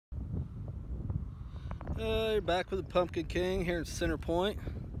Hey, back with the Pumpkin King here in Center Point.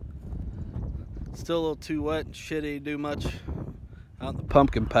 Still a little too wet and shitty to do much out in the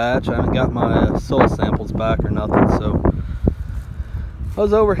pumpkin patch. I haven't got my soil samples back or nothing, so I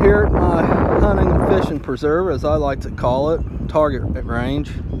was over here at my hunting and fishing preserve, as I like to call it, target range.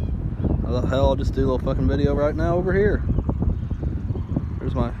 I thought, hell, I'll just do a little fucking video right now over here.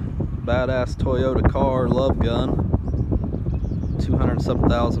 There's my badass Toyota car, Love Gun. 200-something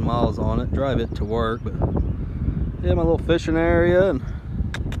thousand miles on it. Drive it to work, but yeah, my little fishing area and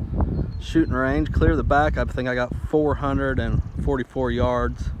shooting range. Clear the back, I think I got 444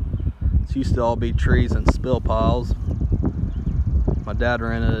 yards. It used to all be trees and spill piles. My dad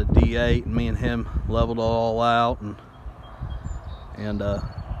rented a D8 and me and him leveled it all out and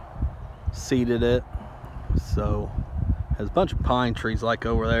seeded it. So has a bunch of pine trees like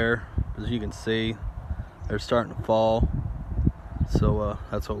over there, as you can see. They're starting to fall. So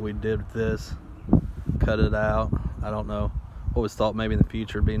that's what we did with this. Cut it out. I don't know. Always thought maybe in the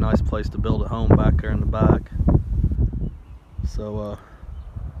future it'd be a nice place to build a home back there in the back. So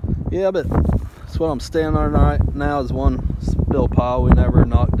yeah, but that's what I'm standing on right now, is one spill pile we never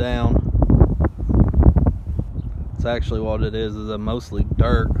knocked down. It's actually what it is a mostly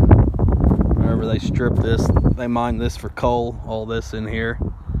dirt. Whenever they strip this, they mine this for coal, all this in here,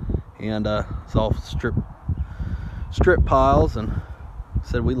 and it's all strip piles. And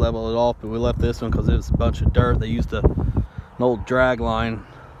said we leveled it off, but we left this one because it was a bunch of dirt. They used an old drag line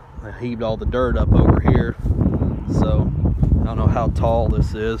that heaved all the dirt up over here. So I don't know how tall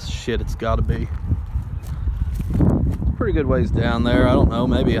this is. Shit, it's got to be pretty good ways down there. I don't know,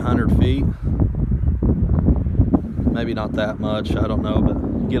 maybe 100 feet, maybe not that much, I don't know.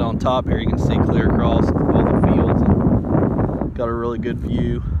 But get on top here, you can see clear across all the fields and got a really good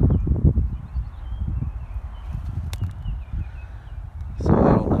view. So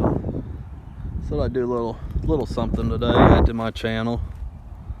I don't know, thought I'd do a little something today, add to my channel.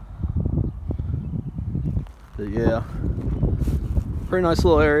 But yeah, pretty nice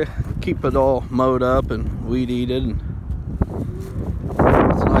little area. Keep it all mowed up and weed eated, and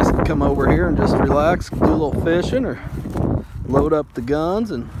it's nice to come over here and just relax, do a little fishing, or load up the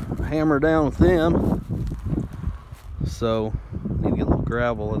guns and hammer down with them. So need to get a little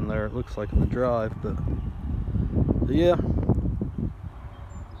gravel in there, it looks like, in the drive. But yeah,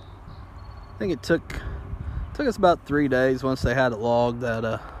 I think it took us about 3 days once they had it logged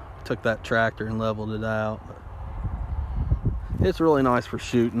that took that tractor and leveled it out. But it's really nice for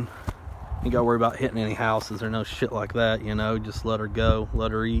shooting. You gotta worry about hitting any houses or no shit like that, you know. Just let her go, let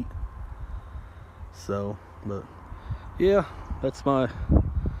her eat. So, but yeah, that's my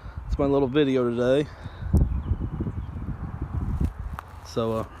little video today.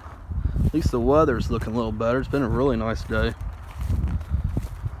 So at least the weather's looking a little better. It's been a really nice day.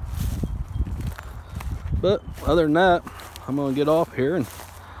 But other than that, I'm gonna get off here and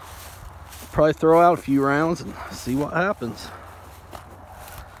probably throw out a few rounds and see what happens.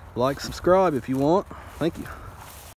 Like, subscribe if you want. Thank you.